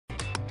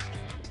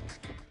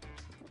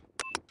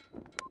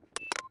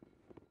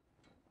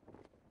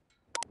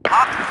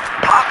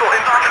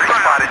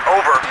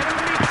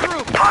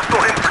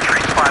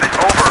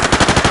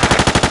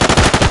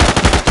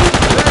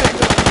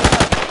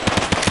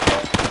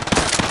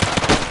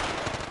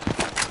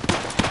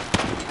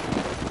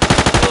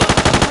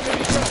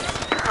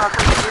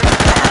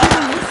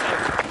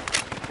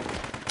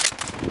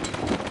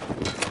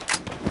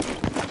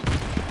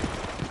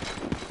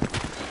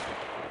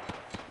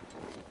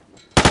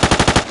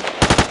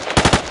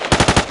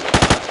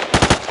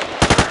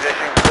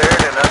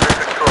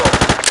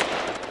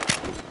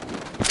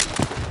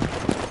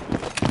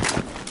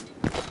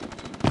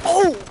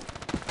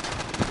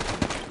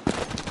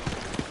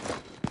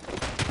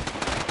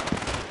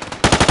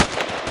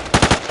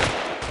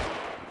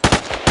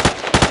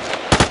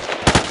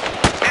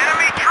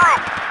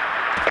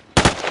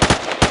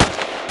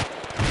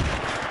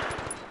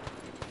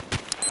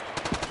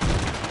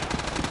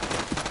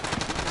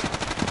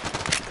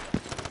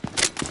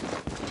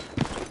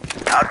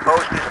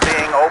Outpost is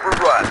being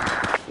overrun.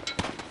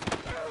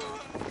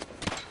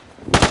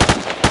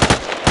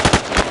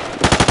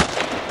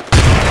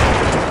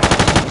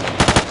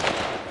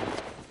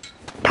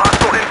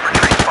 Hostile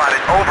infantry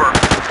spotted. Over.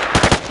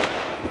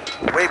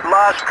 We've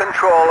lost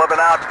control of an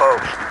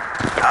outpost.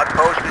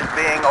 Outpost is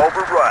being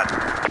overrun.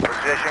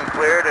 Position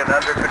cleared and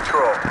under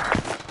control.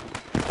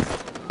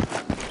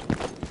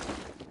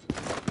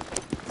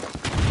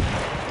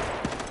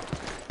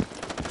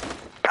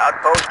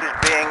 Outpost is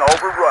being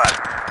overrun.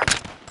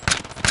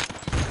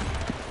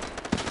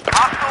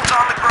 Hostiles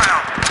on the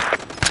ground.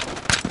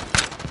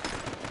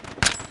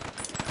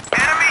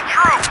 Enemy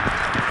troop.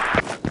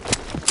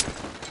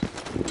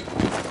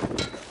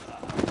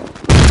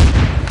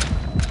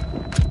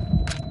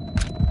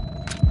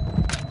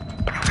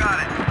 You got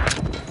it.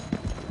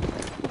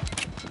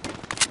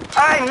 I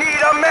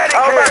need a medic.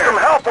 I'll let some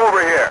help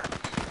over here.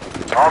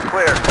 All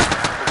clear.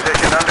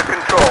 Position under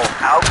control.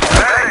 Out.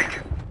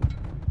 Medic.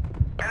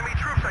 Enemy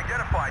troops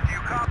identified. Do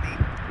you copy?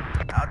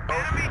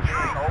 Outpost is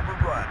being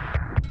overrun.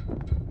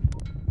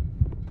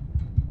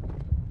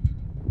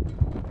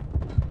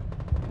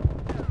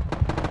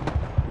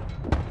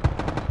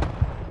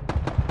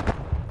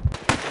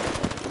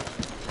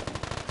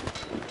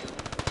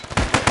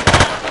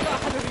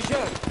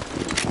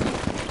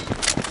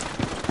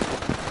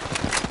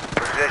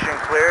 Position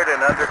cleared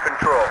and under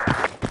control.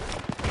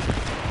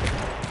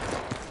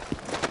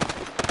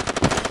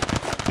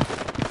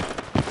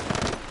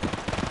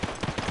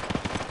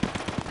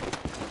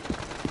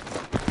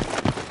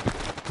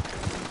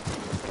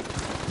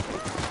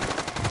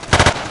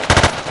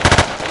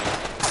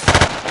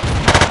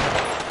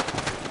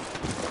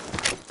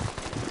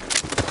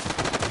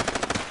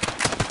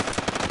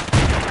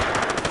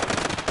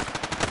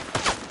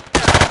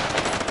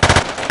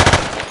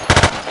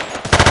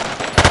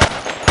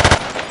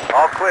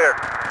 All clear.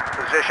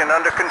 Position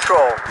under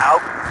control.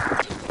 Out.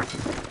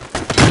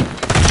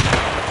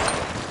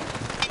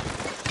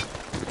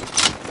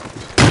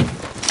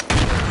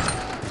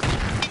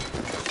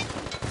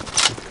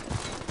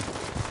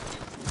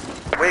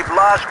 We've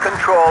lost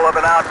control of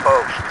an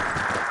outpost.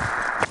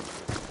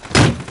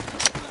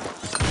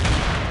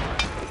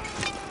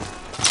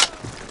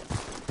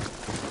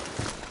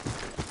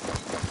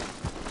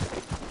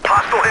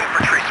 Hostile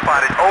infantry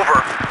spotted.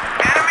 Over.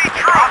 Enemy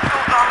troops.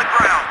 Hostiles on the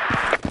ground.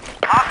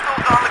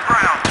 Hostiles on the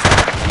ground.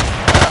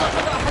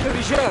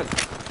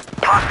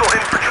 Hostile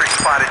infantry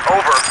spotted.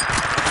 Over.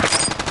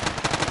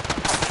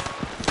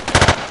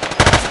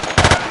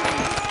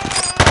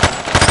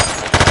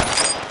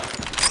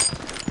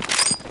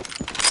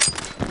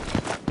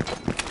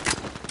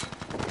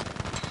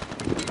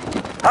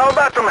 How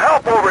about some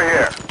help over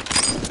here?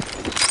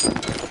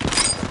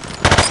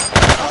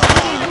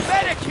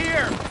 Medic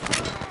here!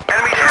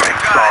 Enemy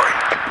troops. Sorry.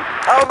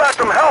 How about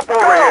some help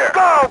over here?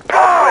 Go!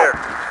 All clear.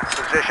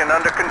 Position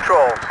under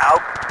control.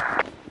 Out.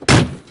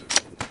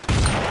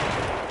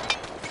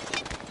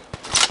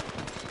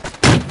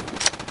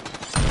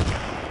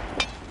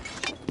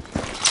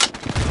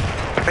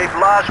 We've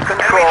lost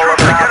control of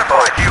an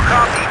outpost. Do you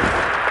copy?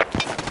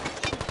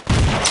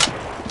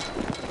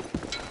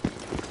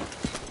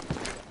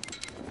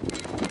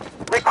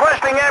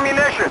 Requesting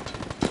ammunition.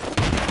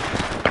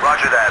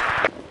 Roger that.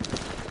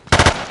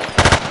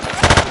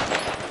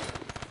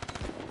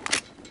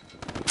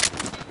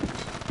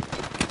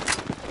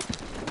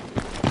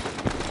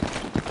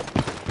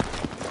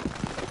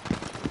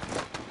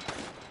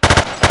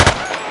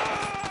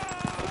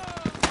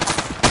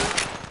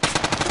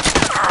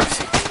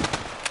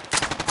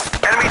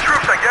 Enemy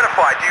troops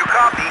identified. Do you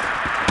copy?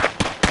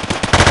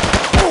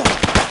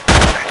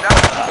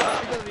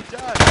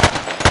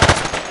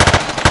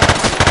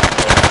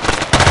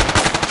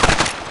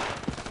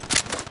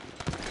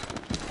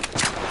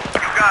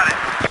 You got it.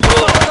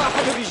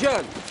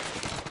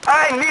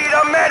 I need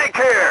a medic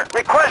here.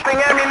 Requesting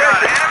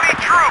ammunition. Enemy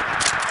troop.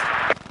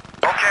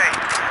 Okay.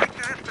 Stick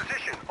to this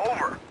position.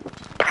 Over.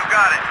 You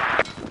got it.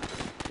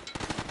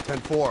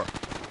 10-4.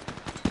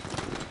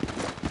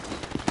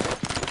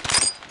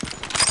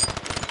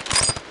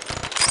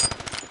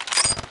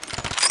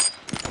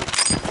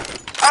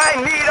 I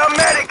need a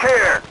medic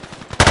here!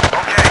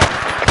 Okay.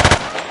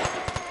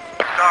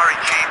 Sorry,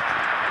 Chief.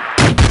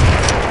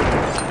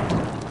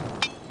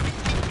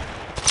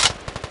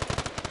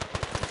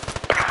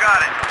 You got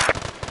it.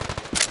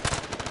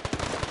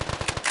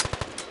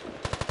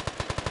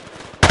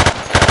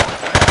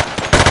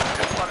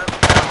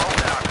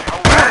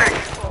 Medic!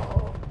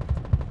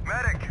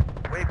 Medic!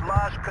 We've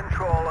lost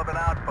control of an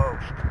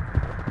outpost.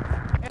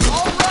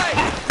 All right!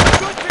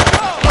 Good to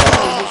go!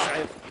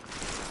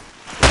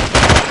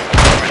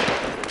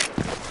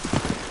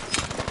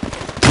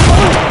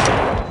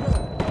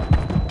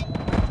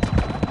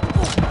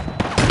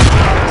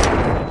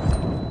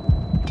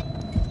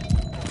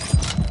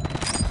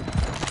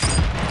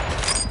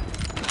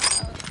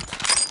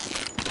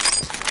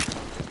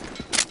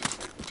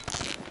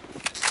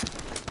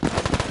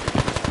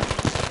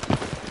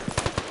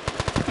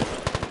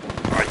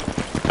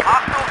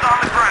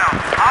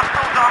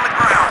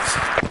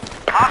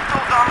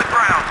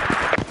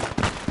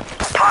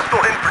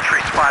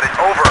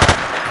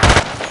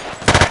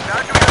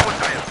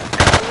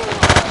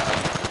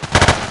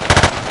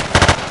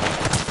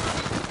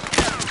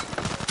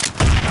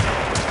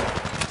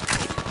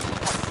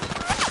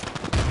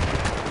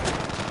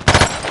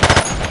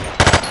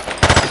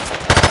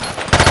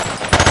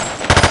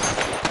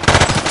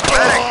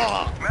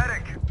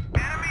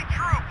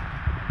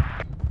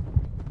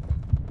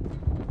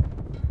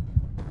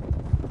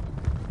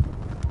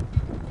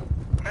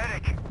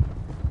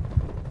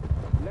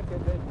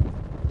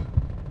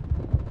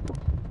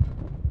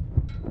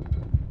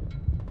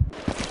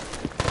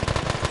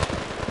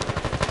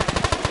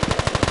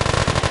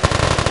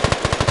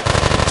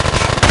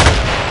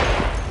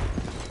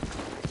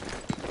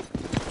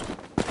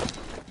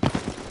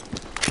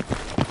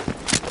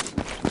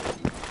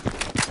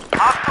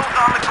 Hostiles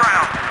on the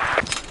ground.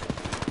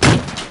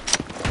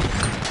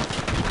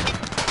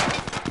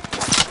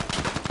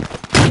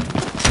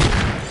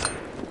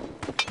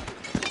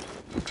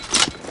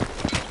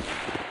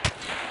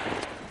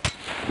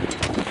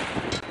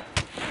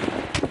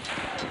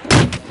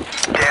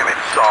 Damn it,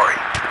 sorry.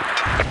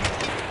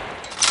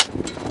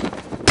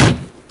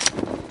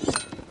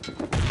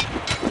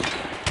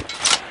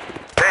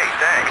 Hey,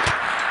 thanks.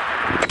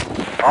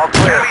 All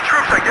clear. Enemy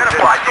troops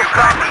identified. You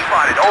copy.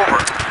 Spotted. Over.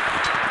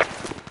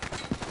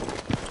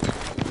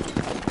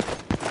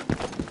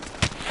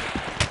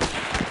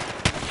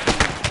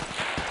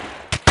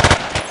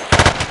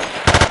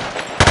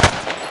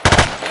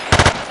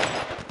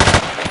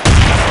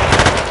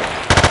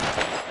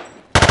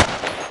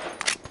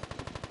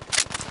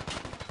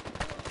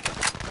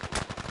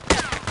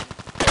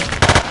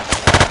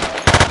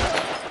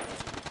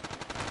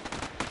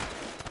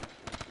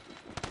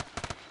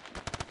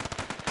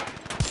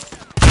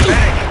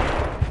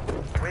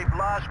 We've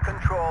lost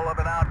control of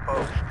an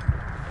outpost.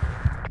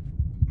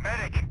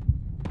 Medic!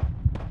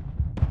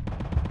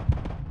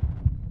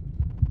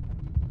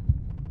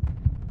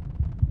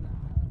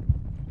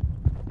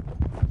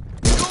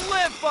 You'll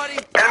live, buddy!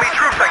 Enemy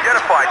troops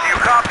identified. Do you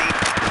copy?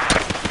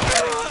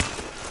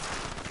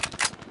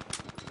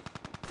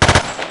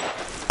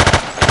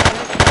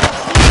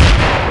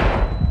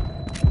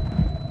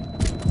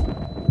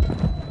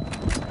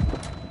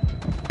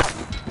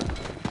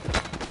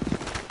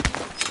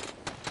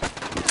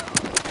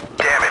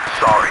 Damn it,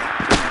 sorry.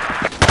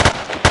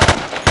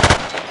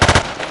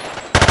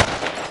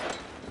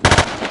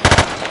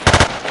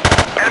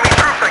 Enemy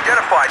troops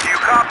identified. Do you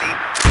copy?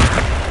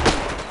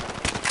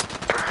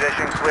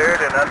 Position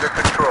cleared and under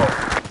control.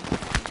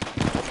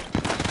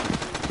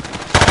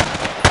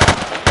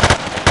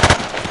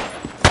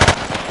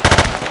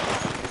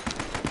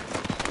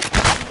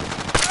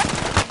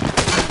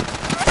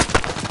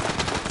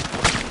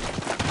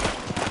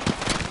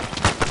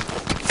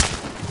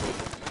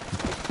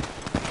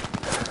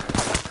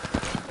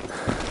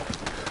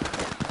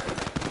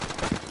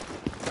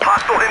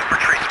 Hostile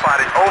infantry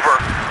spotted. Over.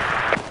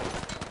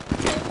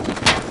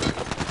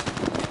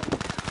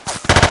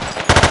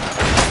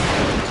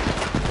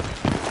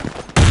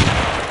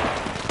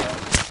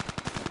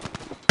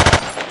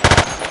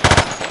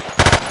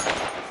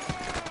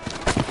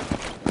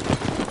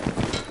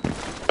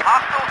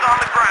 Hostiles on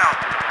the ground.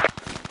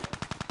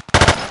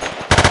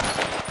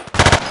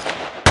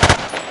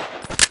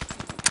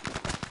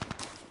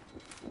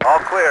 All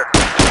clear.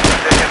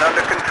 Position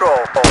under control.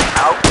 Hold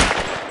out.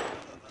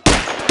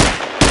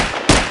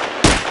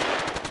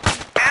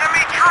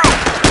 Enemy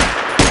troops!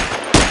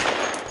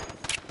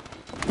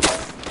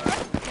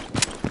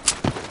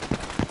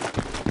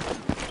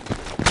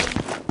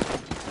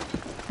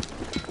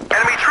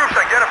 Enemy troops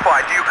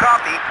identified. Do you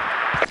copy?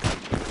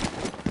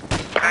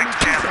 Thanks,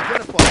 Jim.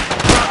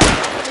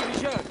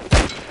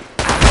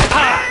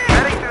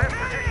 Medic to this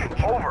position.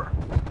 Over.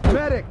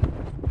 Medic!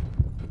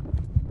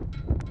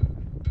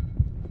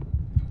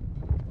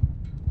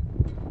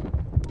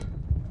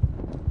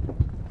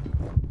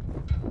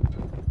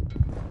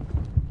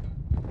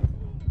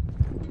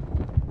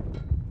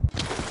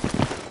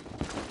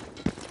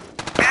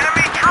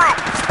 Enemy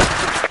troops!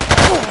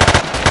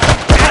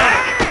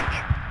 Medic!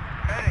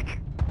 Medic!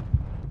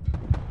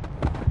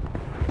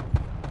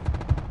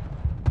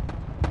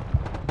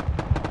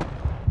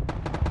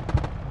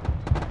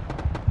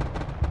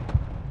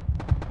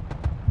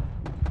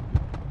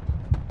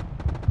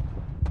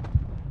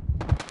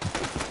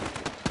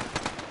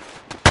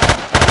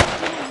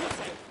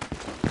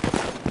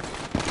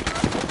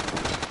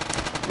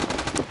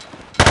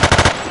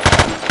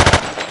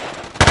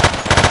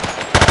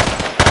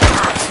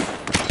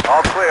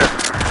 All clear.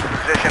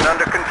 Position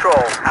under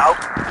control. Out.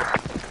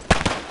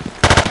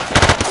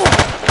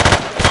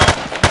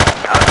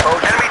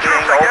 Outpost. Enemy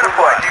troops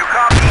identified. Do you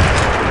copy?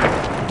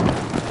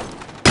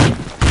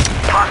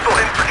 Hostile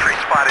infantry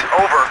spotted.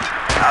 Over.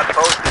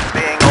 Outpost is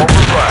being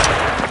overrun.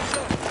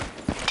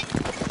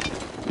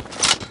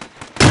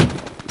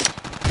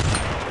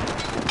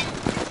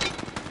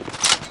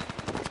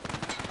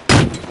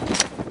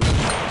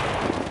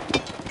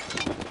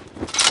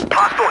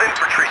 Hostile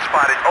infantry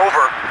spotted.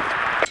 Over.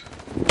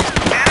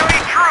 Enemy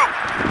troops!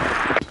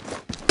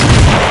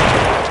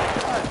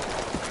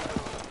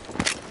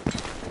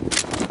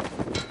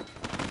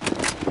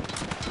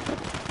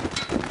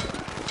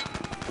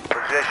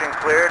 Position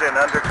cleared and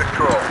under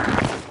control.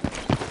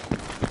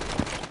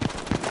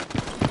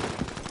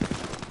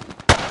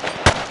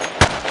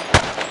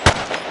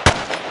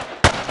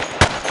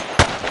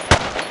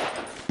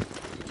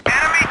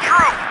 Enemy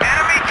troop!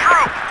 Enemy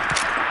troop!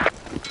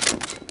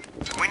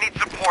 We need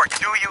support.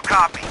 Do you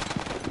copy?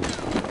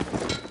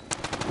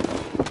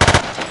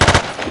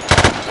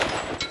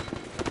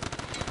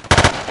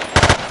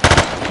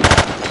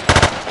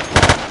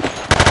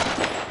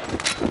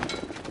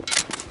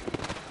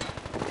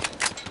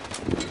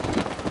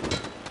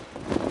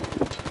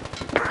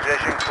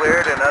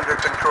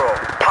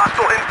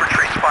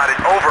 spotted.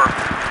 Over.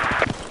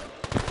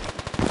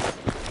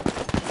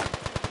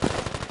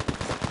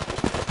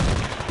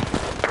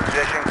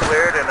 Position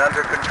cleared and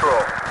under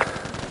control.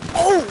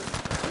 Oh!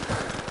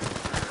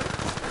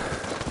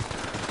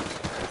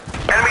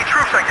 Enemy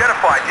troops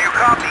identified. Do you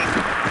copy?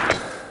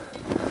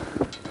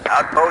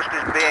 Outpost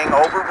is being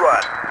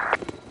overrun.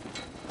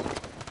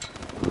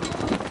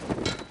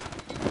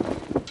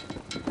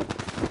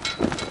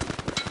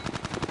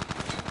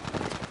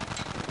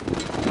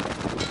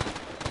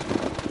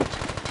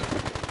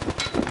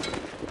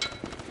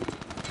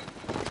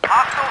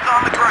 Hostiles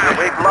on the ground.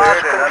 We've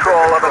lost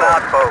control of an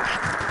outpost.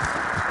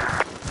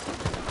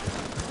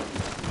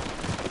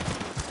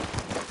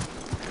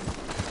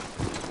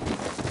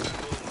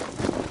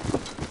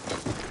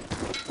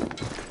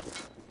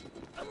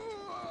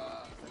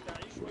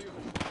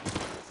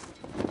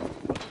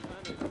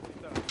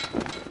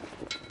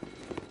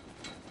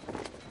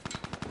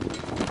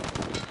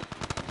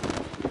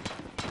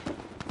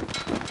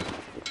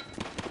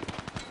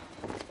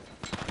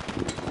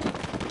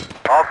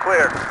 All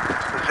clear.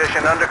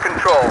 Position under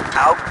control.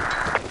 Out.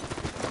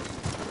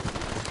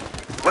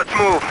 Let's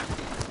move.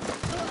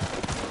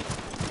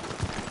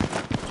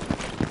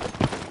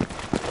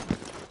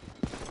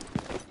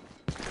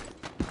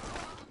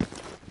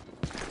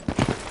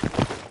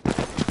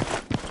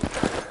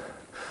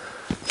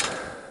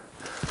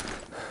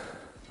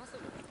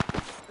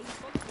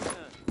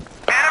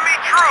 Enemy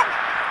troop!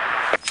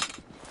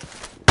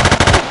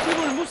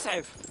 اقتلوا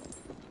المسعف.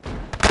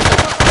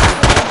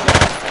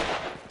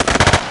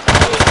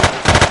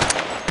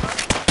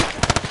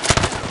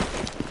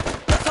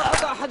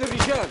 سقط أحد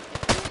الرجال.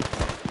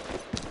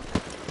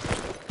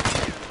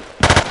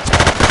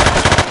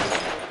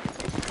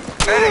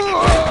 Medic!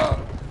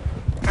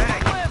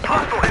 Medic!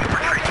 Hostile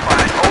infantry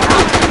spotted. Over.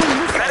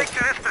 Medic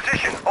to this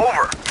position.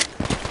 Over.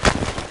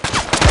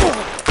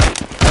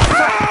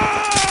 Medic!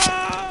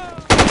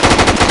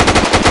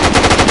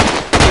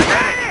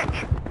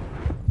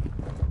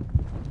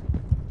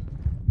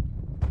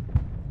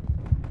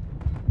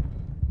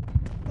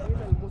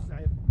 إلى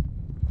المسعف.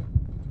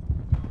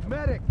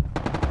 Medic!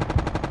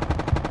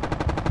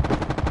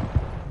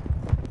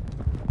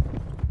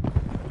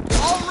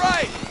 All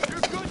right,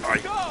 you're good to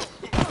go.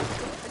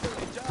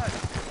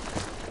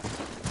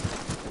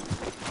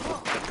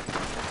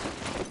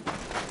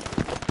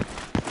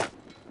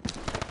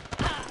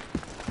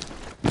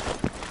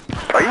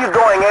 Are you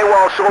going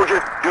AWOL, soldier?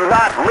 Do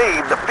not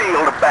leave the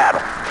field of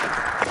battle.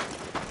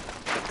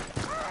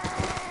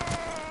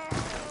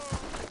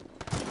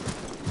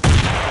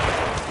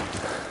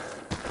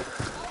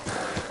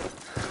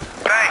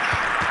 Thanks.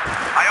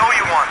 I owe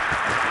you one.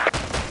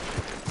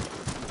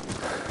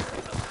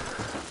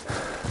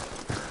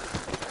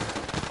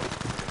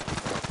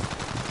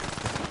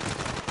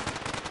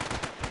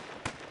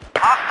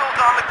 Hostiles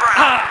on the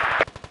ground.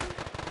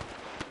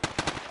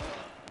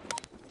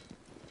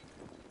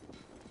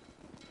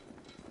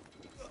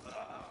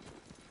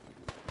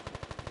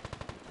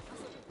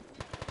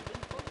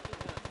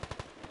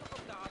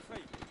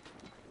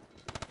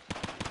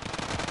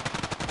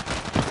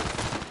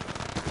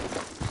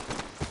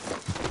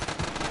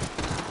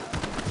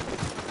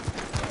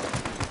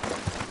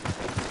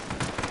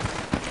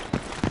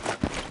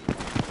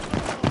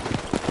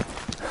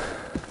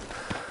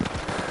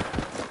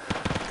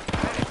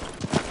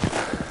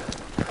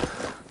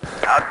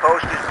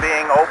 Outpost is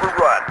being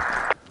overrun.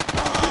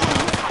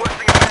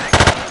 Requesting a medic.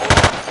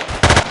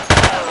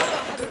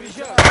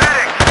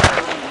 Medic!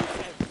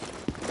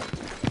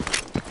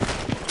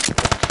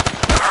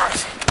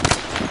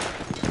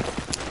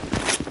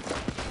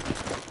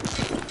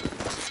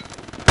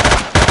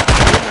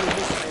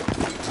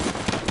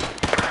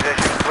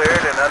 Position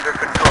cleared and under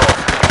control.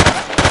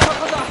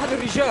 سقط أحد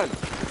الرجال.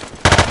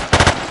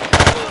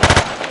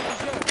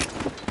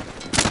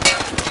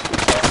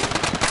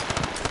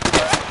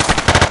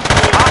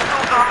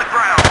 Hostiles on the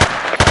ground.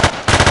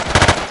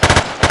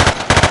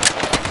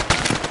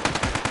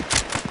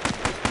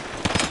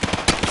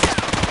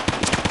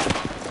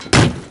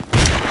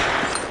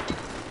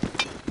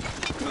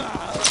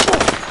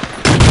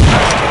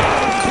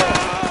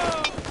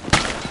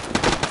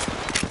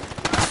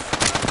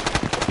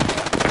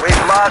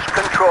 We've lost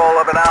control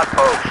of an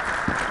outpost.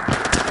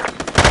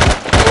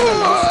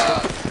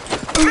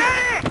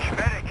 Medic!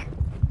 Medic!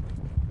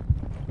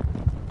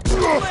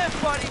 Live,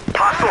 buddy.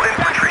 Hostile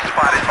infantry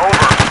spotted.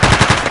 Over.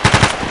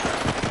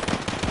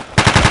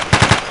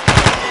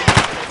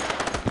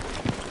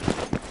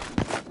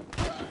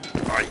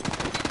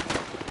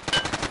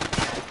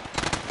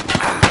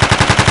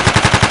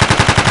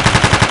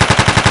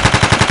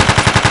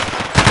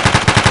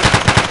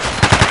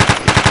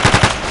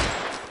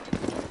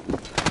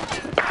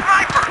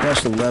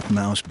 Press the left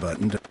mouse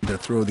button to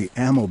throw the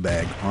ammo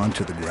bag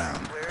onto the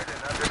ground. Cleared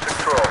and under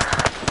control.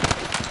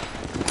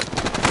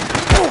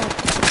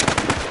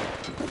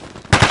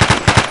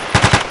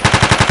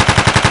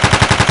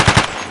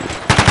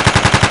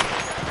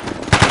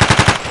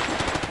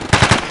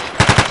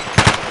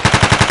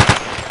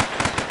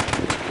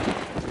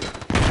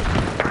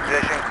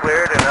 Position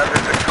cleared and under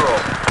control.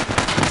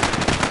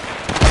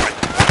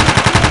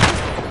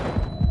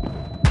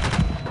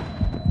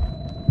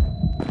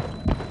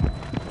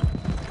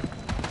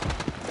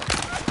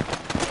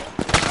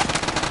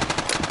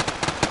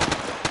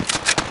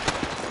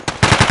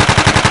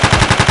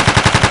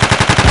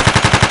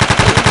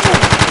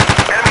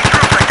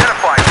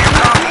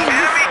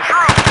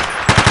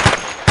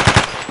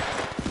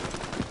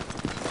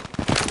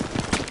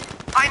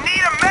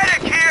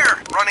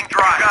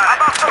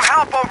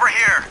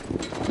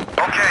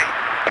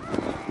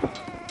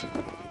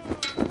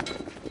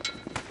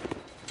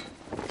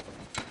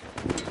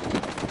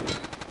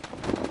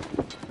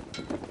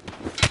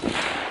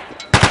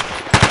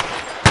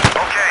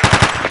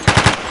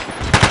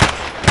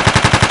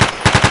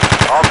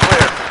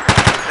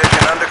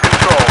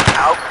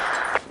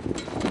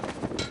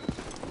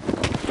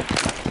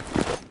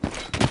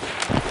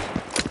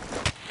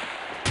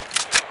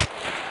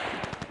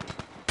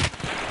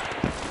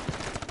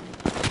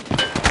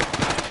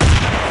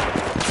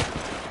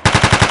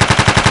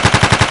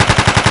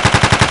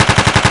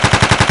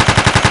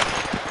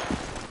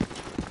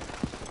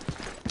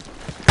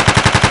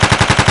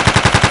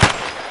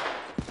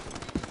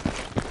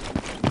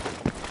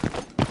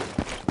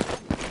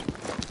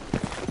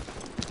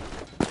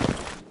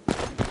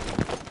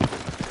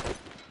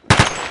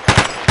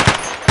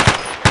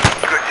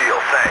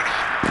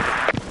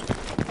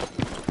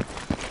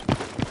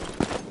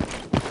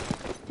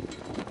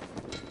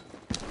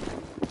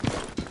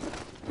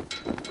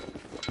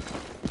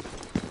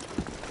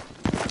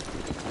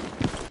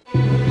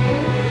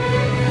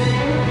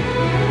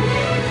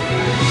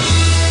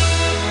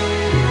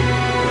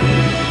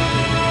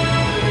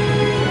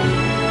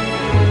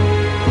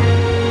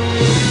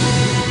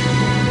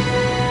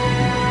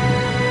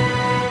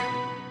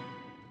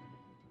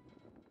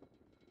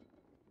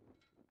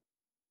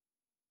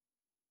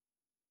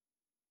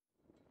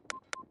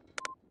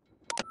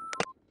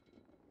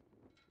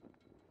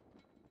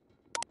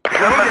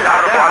 تم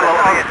التعرف على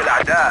سرية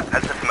الأعداء،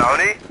 هل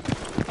تسمعني؟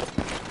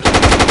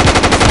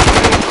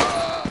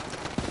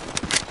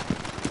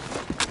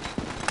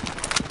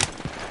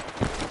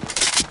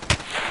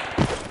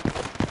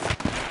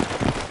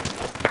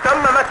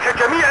 تم مسح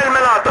جميع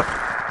المناطق.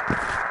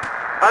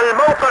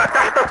 الموقع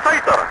تحت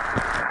السيطرة.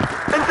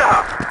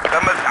 انتهى.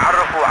 تم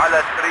التعرف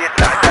على سرية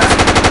الأعداء،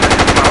 هل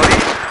تسمعني؟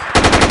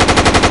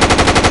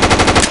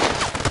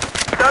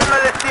 تم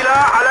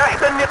الاستيلاء على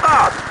إحدى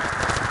النقاط.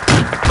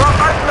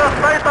 فقدنا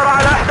السيطرة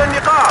على إحدى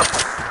النقاط.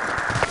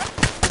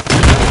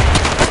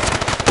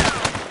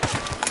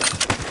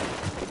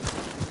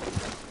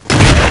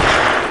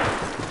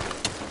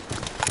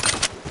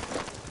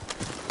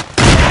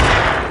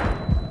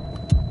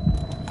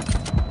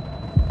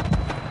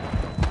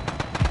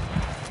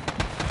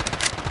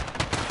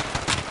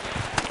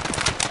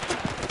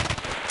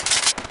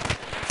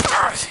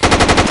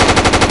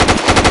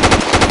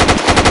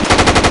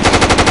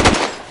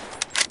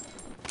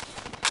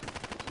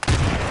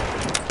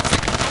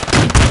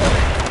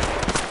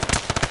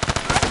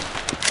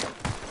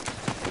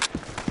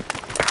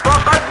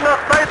 فقدنا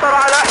السيطرة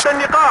على إحدى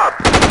النقاط.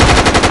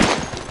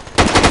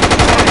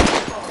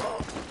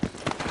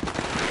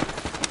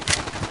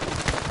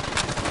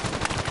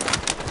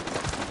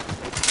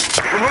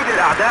 جنود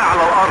الأعداء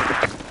على الأرض.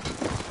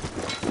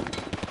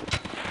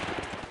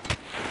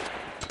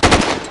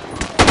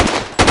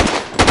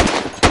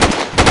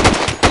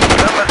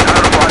 تم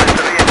التعرف على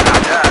سرية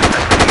الأعداء، هل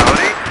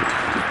تسمعني؟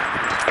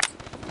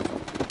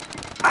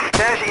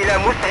 أحتاج إلى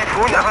مسعف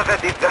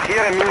نفذ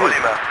الذخيرة من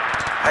علم.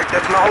 هل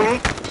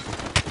تسمعني؟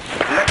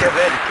 لك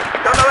ذلك.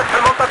 تم مسح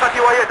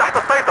المنطقة وهي تحت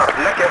السيطرة.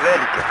 لك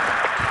ذلك.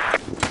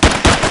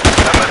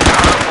 تم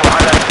التعرف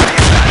على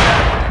سرية الأعداء.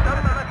 تم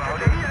مسح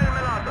جميع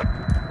المناطق.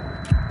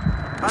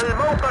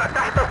 الموقع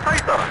تحت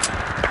السيطرة.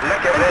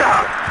 لك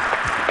ذلك.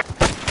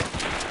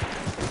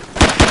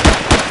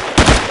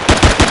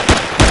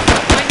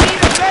 I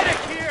need a medic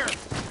here!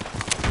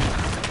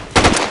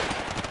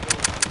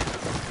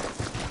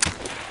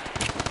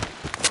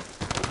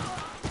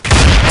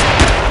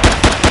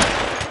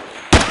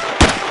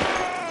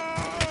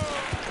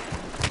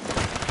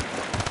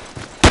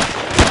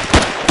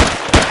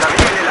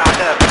 تغيير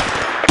للأعداء.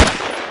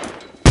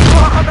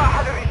 وأخذ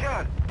أحد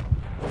الرجال.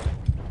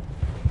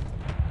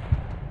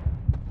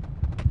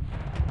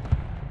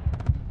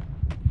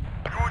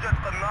 يوجد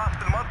قناص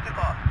في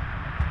المنطقة.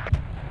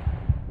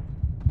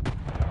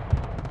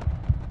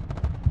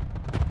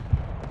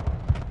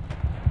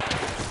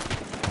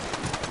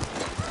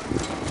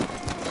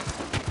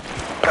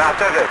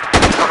 اعتذر،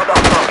 لقد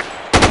أخطأت.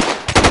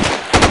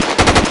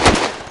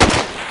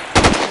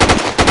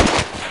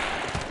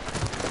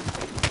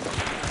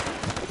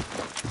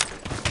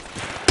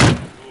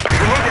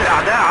 جنود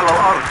الأعداء على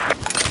الأرض.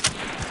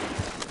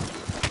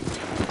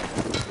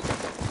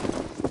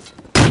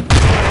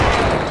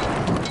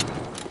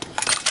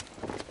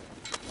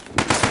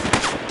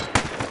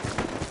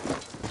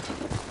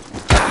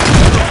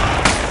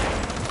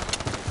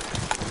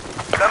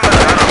 تم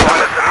التعرف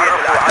على سرية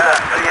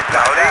الأعداء، هل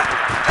يسمعني؟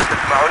 هل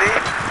تسمعني؟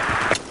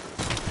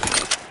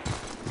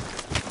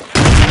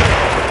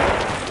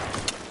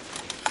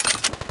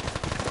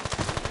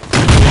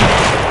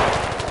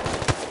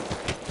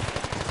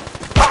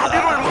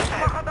 احضروا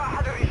المسعف. فقد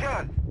أحد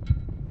الرجال.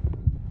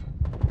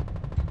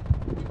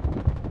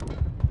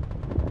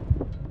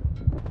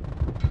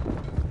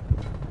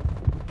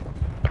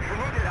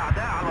 جنود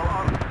الأعداء على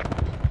الأرض.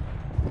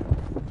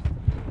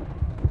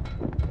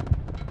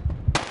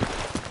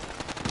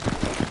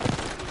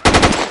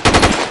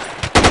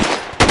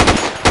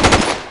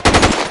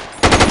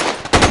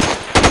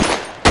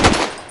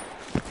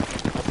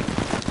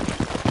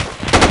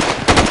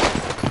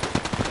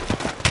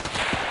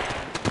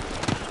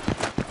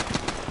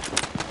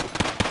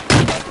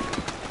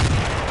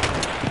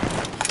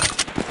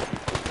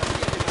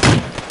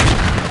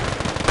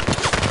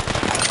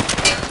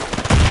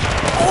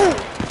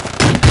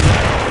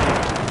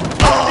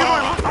 احضروا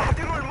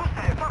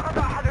المسعف. فقد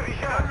أحد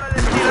الرجال. تم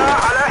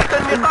الاستيلاء على إحدى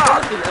النقاط.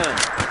 انتهت الآن.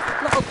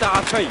 لقد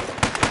تعافيت.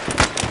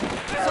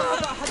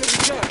 سقط أحد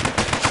الرجال.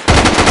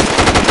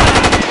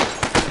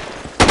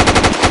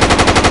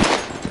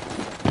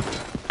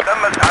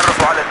 تم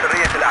التعرف على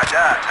سرية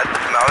الأعداء، هل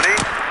تسمعني؟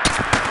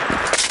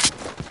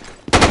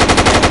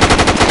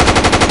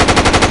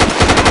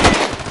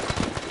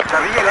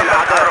 سرية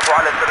الأعداء. التعرف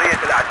على سرية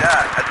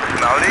الأعداء، هل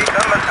تسمعني؟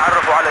 تم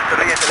التعرف على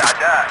سرية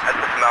الأعداء، هل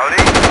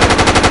تسمعني؟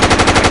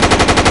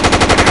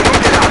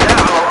 جنود الأعداء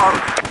على الأرض.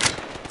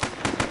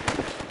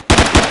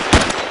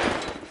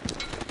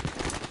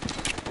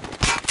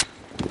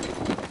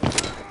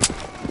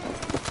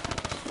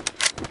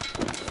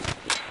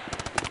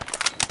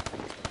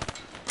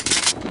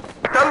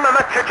 تم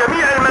مسح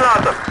جميع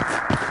المناطق.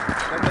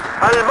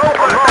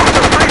 الموقع تحت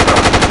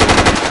السيطرة.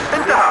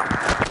 انتهى.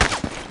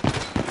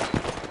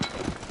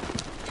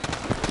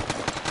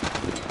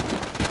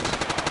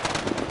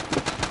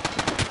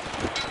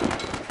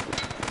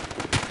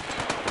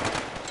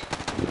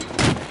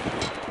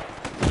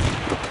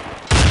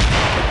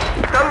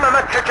 تم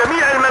مسح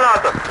جميع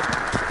المناطق.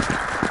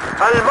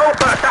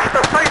 الموقع تحت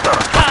السيطرة.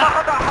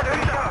 سقط أحد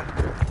الرجال.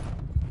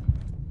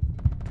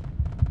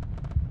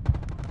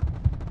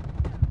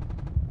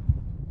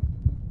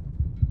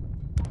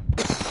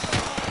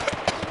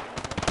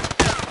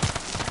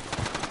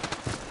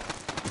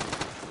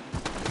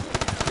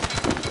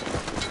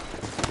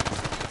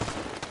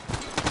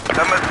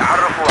 تم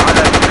التعرف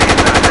على سرية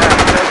الأعداء.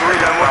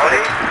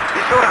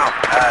 بسرعة.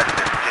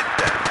 آسف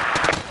جدا.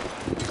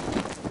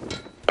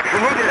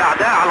 جنود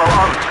الأعداء على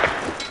الأرض.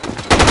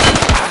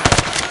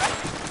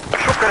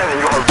 شكرا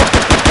أيها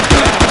البطل.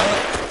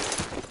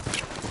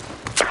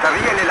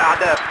 سريا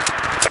للأعداء.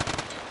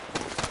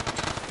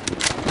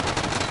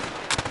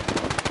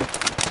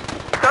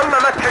 تم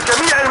مسح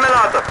جميع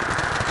المناطق.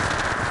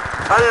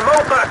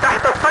 الموقع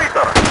تحت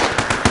السيطرة.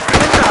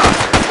 انتهى.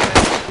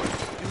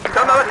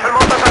 تم مسح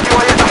المنطقة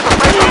وهي تحت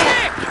السيطرة.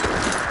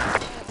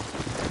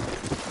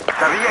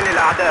 سريا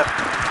للأعداء.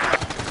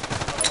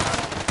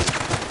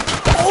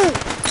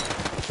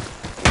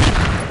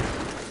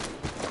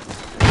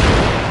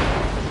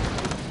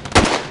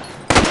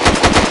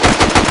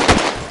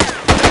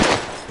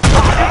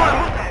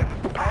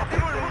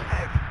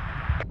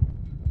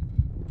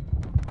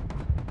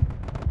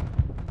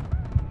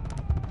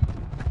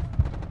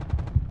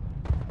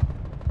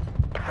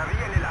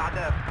 سريا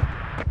للأعداء.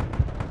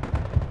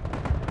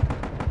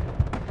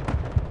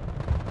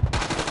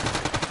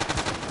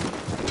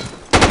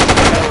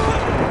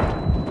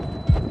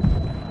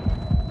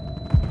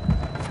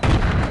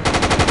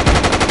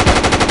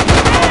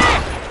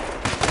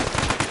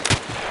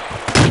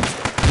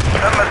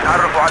 تم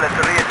التعرف على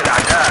سرية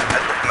الأعداء.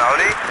 هل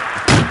تسمعني؟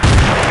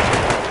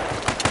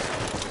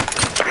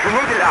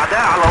 جنود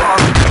الأعداء على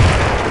الأرض.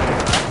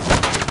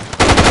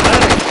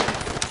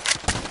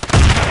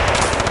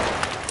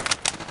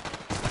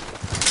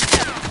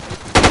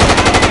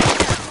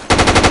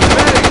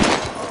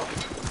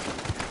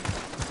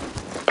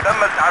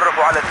 تم التعرف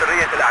على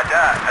سرية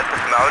الأعداء. هل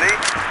تسمعني؟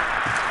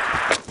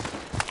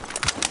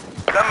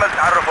 تم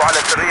التعرف على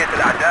سرية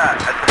الأعداء.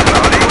 هل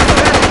تسمعني؟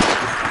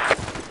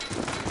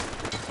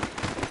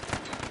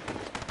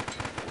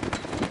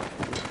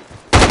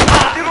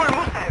 اعتبروا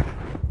المسعف.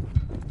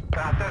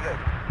 اعتذر،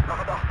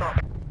 لقد أخطأت.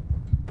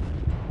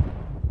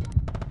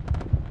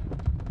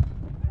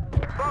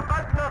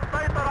 فقدنا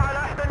السيطرة على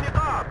إحدى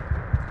النقاط.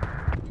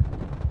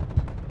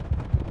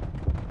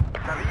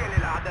 سريا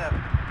للأعداء.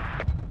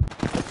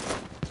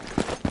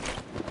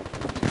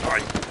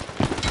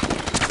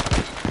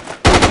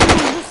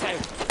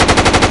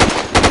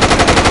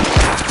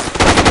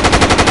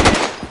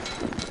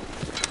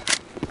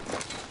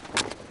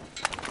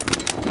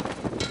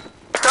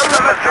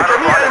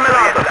 جميع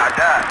المناطق.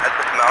 هل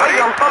تسمعني؟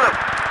 هيا انطلق.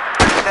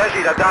 احتاج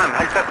إلى دعم.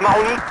 هل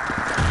تسمعني؟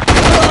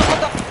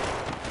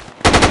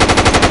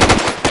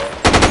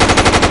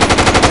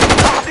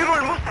 احضروا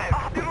المسعف.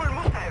 احضروا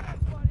المسعف.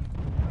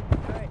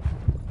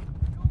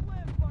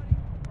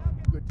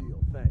 Good deal,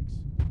 thanks.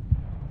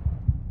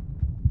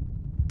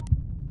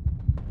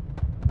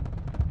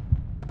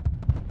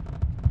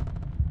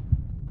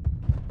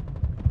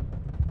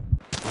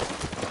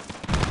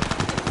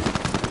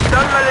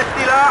 تم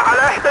الاستيلاء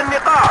على إحدى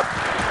النقاط.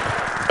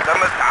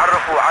 تم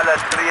التعرف على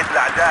سرية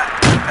الأعداء.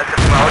 هل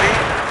تسمعني؟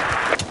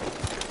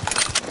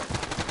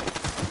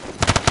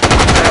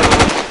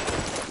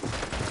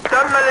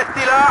 تم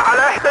الاستيلاء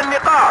على إحدى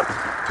النقاط.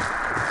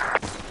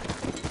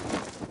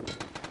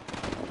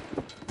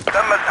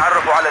 تم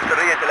التعرف على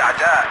سرية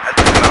الأعداء. هل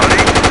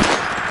تسمعني؟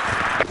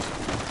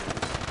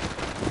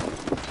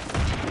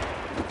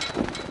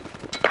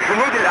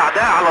 جنود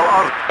الأعداء على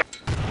الأرض.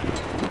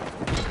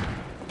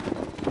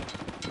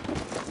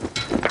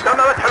 تم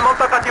مسح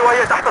المنطقة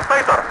وهي تحت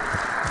السيطرة.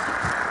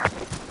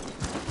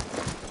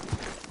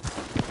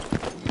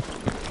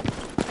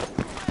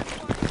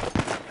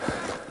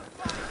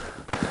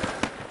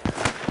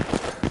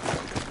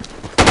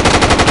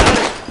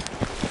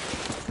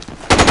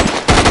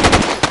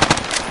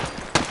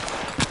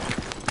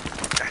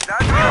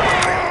 تحتاج إلى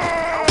مسعف.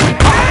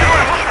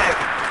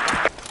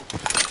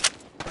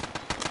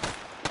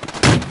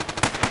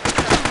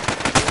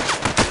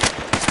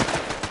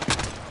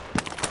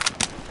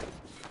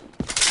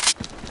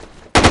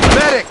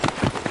 Medic!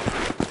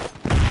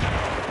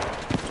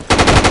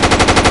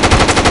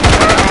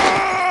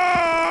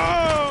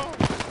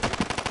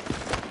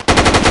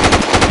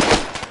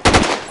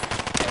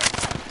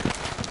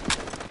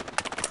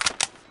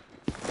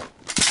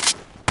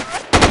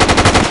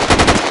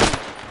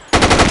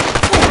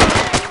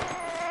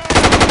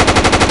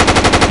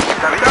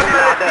 تم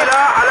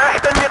الاستيلاء على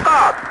إحدى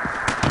النقاط.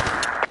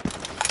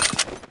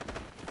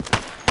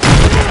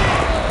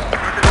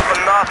 يوجد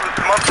قناص في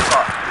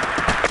المنطقة.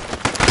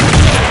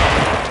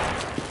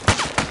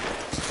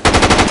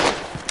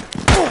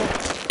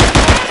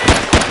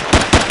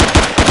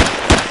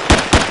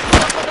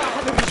 سقط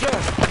أحد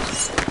الرجال.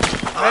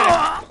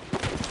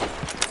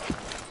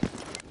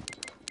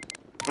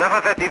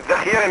 نفذت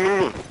الذخيرة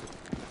مني.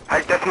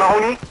 هل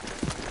تسمعني؟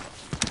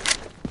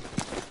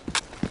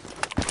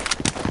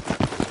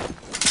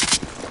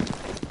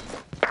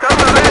 تم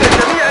بيع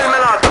جميع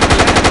المناطق.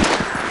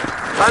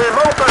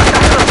 الموقع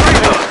تحت السيطرة.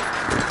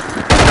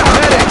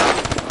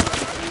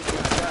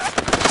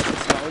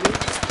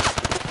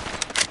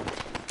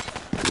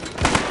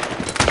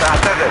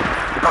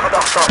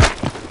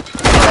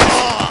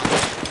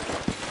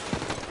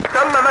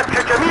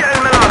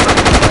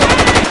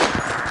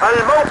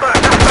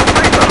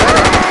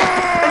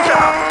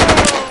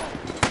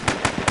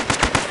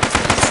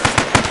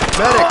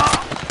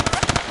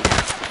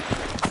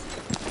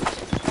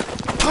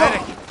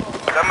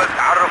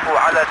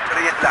 على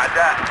سرية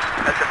الأعداء.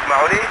 هل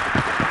تسمعوني؟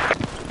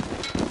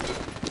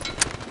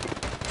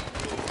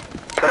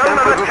 تم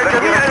مسح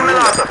جميع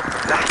المناطق.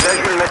 نحتاج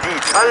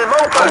المزيد.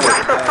 الموقع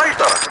تحت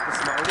السيطرة.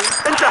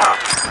 انتهى.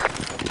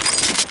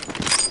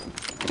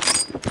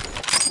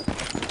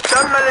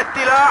 تم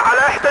الاستيلاء على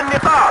إحدى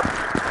النقاط.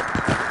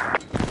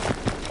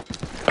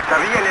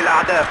 سريع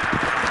للأعداء.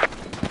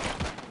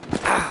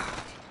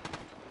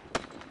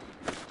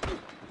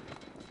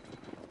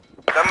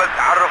 تم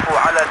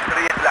التعرف على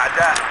سرية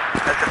الأعداء.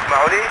 هل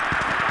تسمعوني؟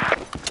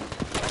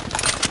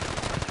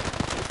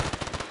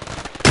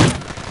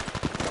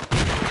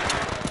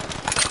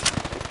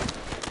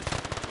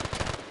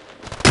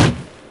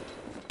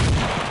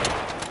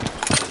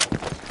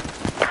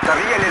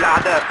 سريع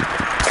للأعداء.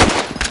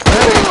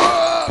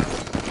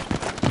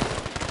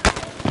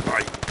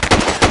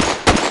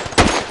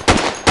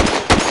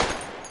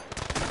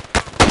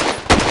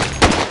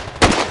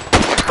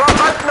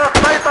 فقدنا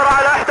السيطرة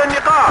على إحدى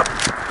النقاط.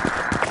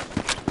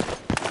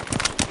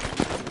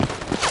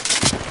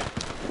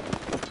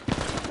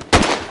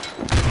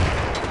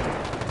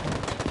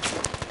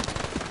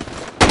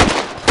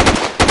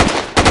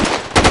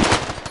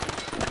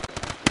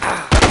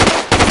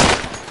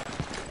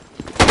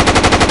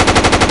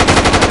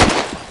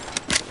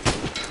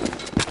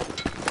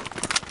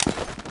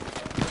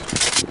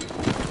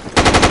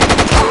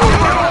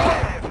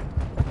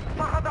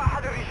 فقد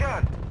أحد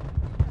الرجال.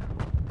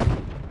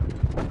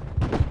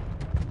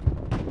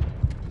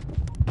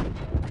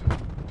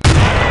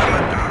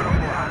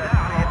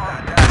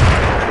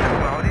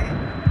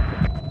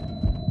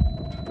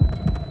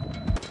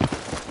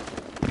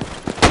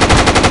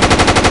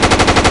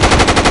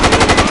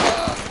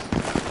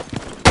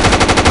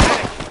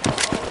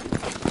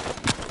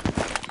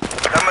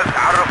 تم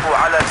التعرف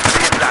على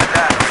سرية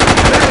الأعداء.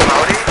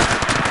 تسمعوني؟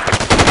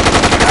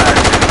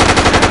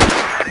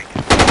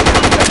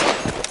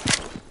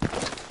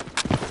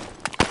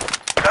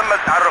 تم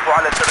التعرف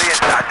على سرية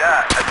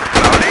الأعداء.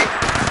 تسمعوني؟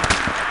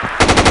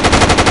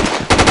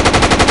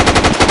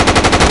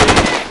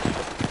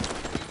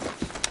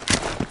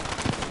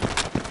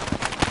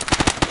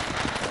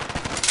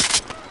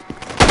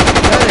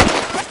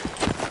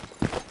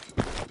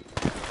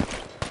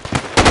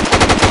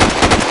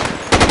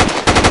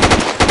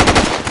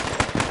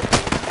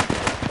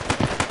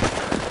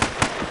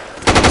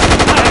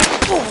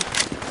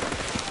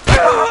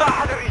 فقد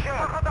أحد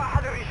الرجال. فقد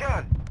أحد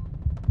الرجال.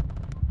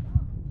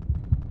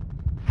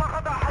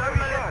 فقد أحد الرجال.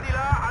 تم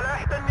الاستيلاء على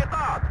إحدى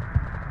النقاط.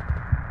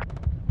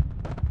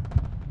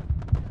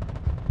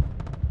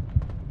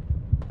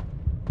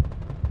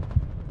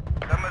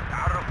 تم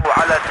التعرف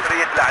على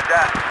سرية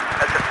الأعداء.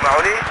 هل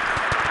تسمعوني؟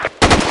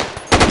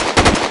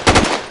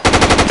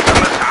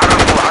 تم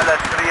التعرف على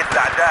سرية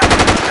الأعداء.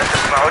 هل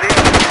تسمعوني؟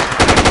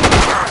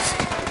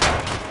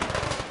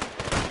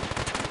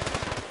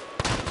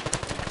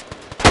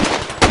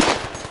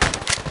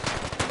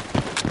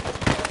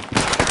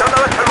 تم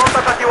مسح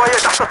المنطقة وهي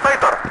تحت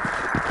السيطرة.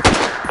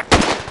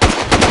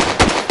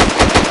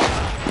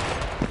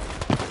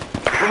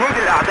 جنود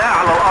الأعداء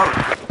على الأرض.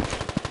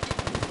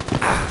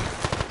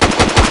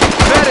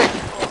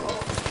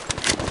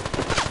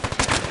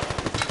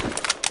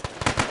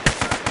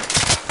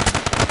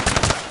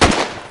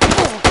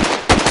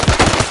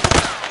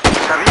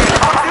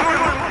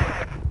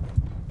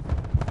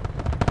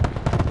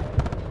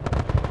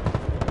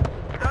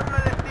 تم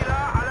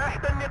الاستيلاء على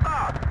إحدى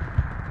النقاط.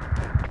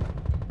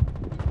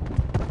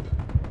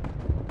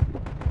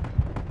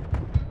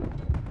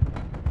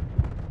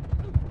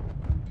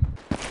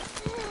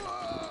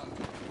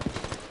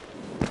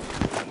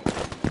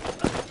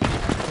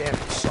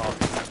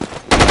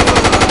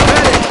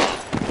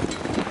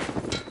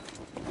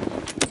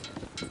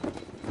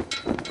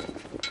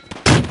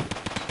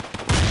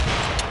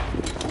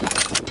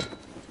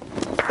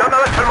 تم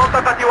مسح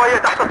المنطقة وهي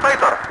تحت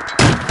السيطرة.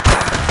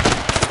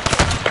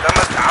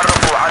 تم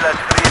التعرف على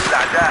سرية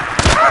الأعداء.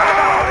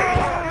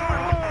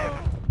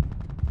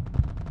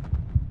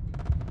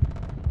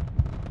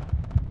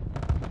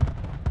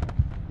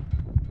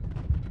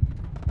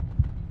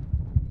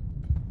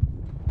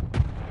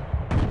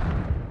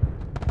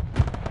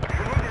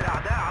 جنود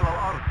الأعداء على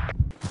الأرض.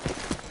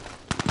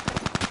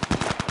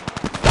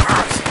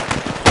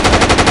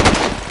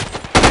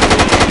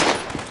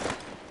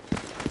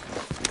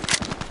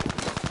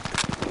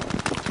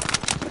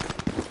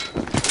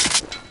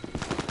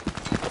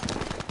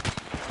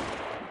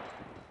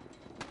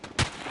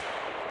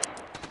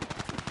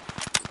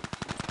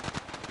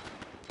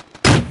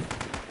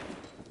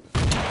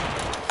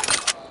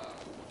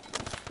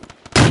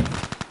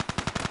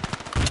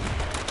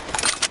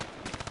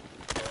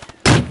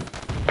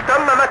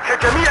 تم مسح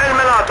جميع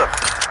المناطق.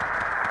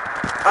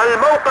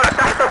 الموقع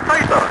تحت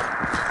السيطرة.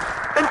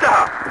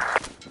 انتهى.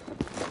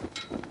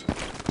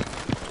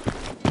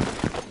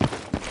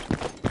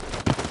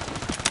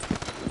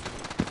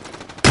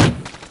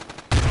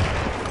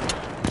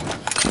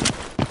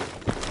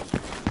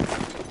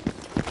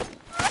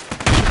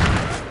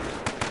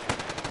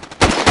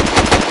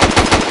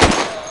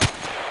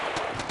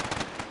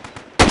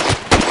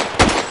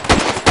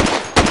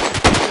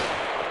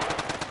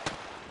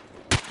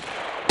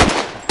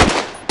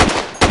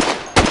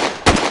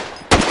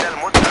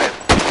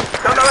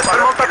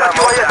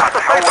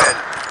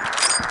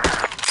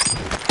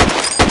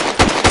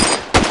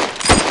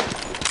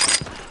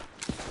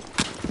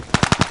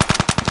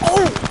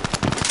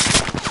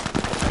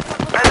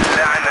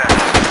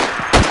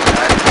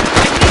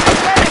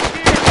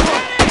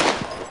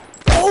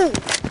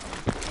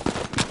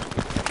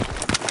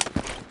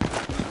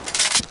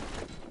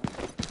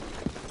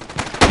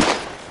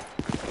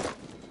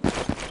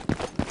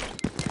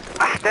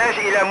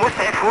 إلى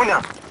مسعف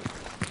هنا.